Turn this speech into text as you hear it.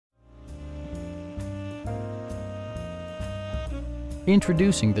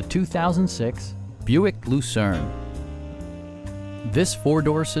Introducing the 2006 Buick Lucerne. This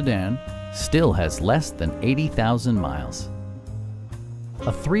four-door sedan still has less than 80,000 miles.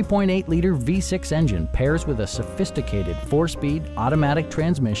 A 3.8-liter V6 engine pairs with a sophisticated 4-speed automatic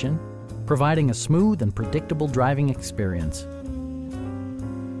transmission, providing a smooth and predictable driving experience.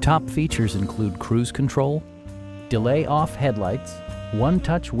 Top features include cruise control, delay-off headlights,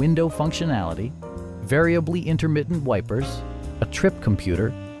 one-touch window functionality, variably intermittent wipers, a trip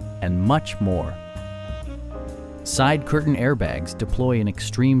computer, and much more. Side curtain airbags deploy in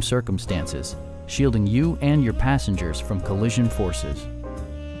extreme circumstances, shielding you and your passengers from collision forces.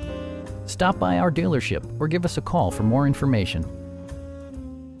 Stop by our dealership or give us a call for more information.